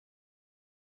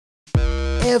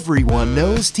everyone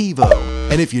knows TiVo.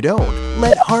 And if you don't,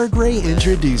 let Hargray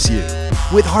introduce you.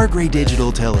 With Hargray Digital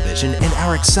Television and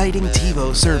our exciting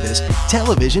TiVo service,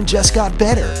 television just got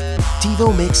better.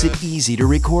 TiVo makes it easy to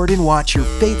record and watch your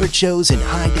favorite shows in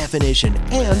high definition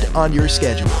and on your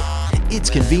schedule. It's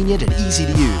convenient and easy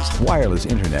to use. Wireless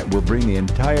internet will bring the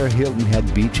entire Hilton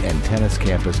Head Beach and Tennis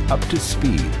campus up to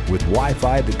speed with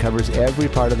Wi-Fi that covers every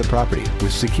part of the property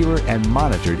with secure and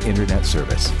monitored internet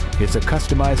service. It's a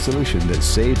customized solution that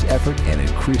saves effort and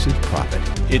increases profit.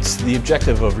 It's the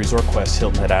objective of Resort Quest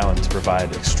Hilton Head Island to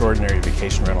provide extraordinary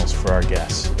vacation rentals for our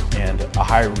guests and a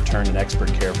high return and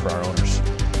expert care for our owners.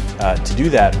 To do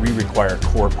that, we require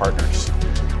core partners.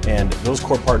 And those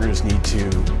core partners need to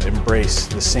embrace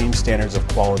the same standards of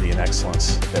quality and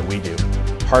excellence that we do.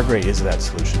 Hargray is that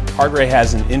solution. Hargray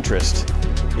has an interest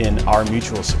in our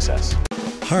mutual success.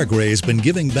 Hargray has been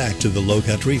giving back to the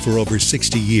Lowcountry for over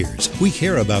 60 years. We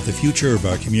care about the future of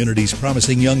our community's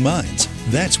promising young minds.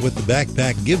 That's what the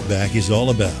Backpack Give Back is all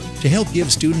about. To help give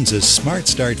students a smart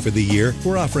start for the year,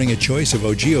 we're offering a choice of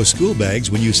Ogio school bags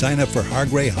when you sign up for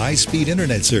Hargray high-speed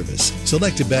internet service.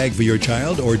 Select a bag for your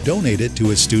child or donate it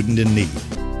to a student in need.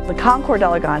 The Concours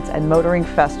d'Elegance and Motoring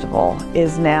Festival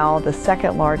is now the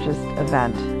second largest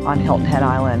event on Hilton Head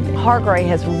Island. Hargray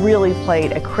has really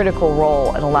played a critical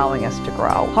role in allowing us to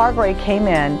grow. Hargray came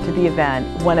in to the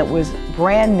event when it was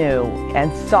brand new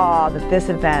and saw that this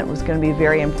event was going to be a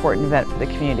very important event for the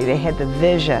community. They had the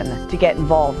vision to get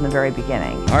involved in the very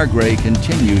beginning. Hargray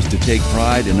continues to take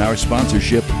pride in our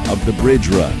sponsorship of the Bridge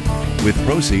Run, with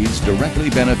proceeds directly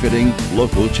benefiting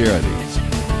local charities.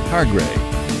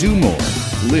 Hargray, do more.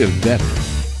 Live better.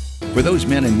 For those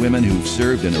men and women who've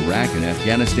served in Iraq and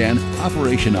Afghanistan,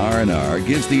 Operation R&R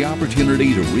gives the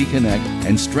opportunity to reconnect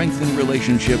and strengthen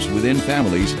relationships within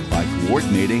families by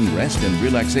coordinating rest and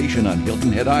relaxation on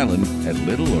Hilton Head Island at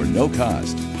little or no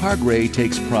cost. Hargray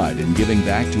takes pride in giving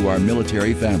back to our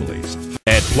military families.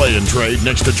 At Play and Trade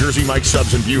next to Jersey Mike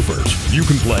Subs in Beaufort, you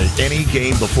can play any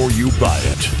game before you buy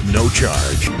it, no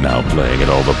charge. Now playing at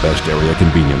all the best area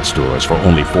convenience stores for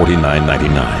only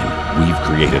 $49.99. We've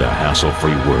created a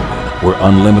hassle-free world where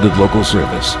unlimited local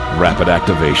service, rapid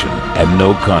activation, and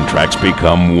no contracts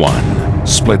become one.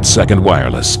 Split-second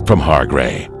wireless from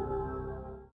Hargray.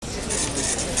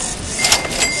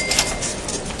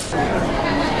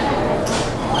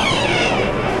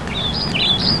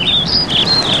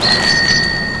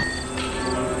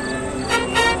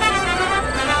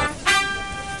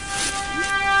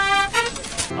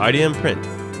 IDM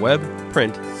Print, web,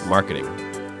 print, marketing.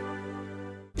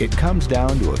 It comes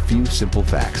down to a few simple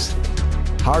facts.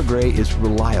 Hargray is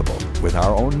reliable with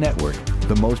our own network,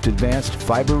 the most advanced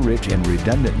fiber-rich and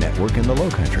redundant network in the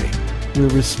Lowcountry. We're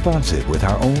responsive with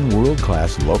our own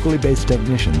world-class locally based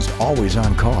technicians always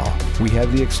on call. We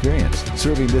have the experience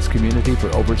serving this community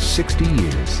for over 60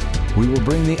 years. We will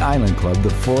bring the Island Club the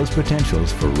fullest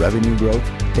potentials for revenue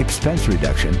growth, expense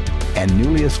reduction, and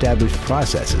newly established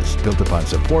processes built upon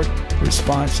support,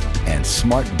 response, and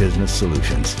smart business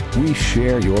solutions. We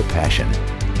share your passion.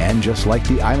 And just like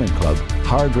the Island Club,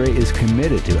 Hargray is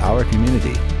committed to our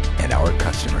community and our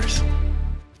customers.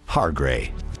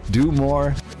 Hargray. Do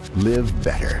more, live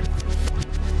better.